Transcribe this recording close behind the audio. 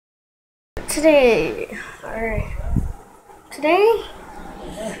Today, today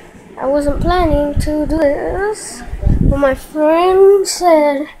I wasn't planning to do this, but my friend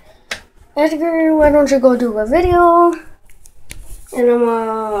said, Edgar, why don't you go do a video? And I'm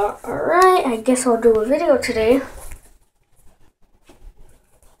alright, I guess I'll do a video today.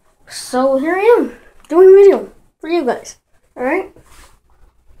 So here I am, doing a video for you guys, alright?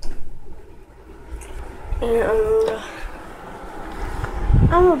 And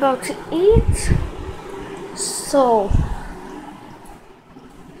I'm about to eat, so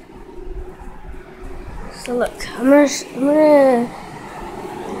look, this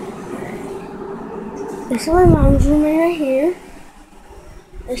is my mom's room right here.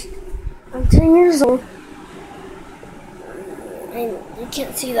 I'm 10 years old, and you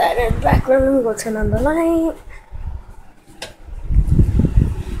can't see that in the background. Let me go turn on the light.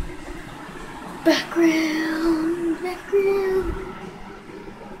 Background.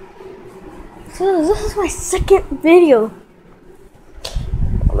 So this is my second video.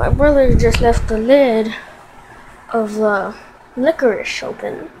 My brother just left the lid of the licorice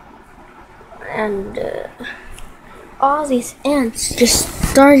open, and all these ants just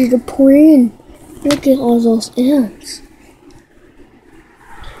started to pour in. Look at all those ants.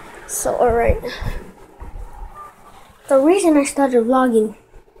 So alright, the reason I started vlogging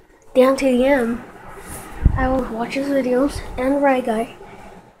down to the end, I would watch his videos and Right Guy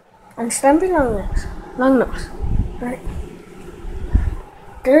and Stumpy Long Nose, right?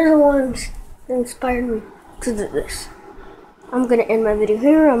 They're the ones that inspired me to do this. I'm gonna end my video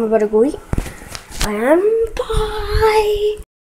here. I'm about to go eat. Bye.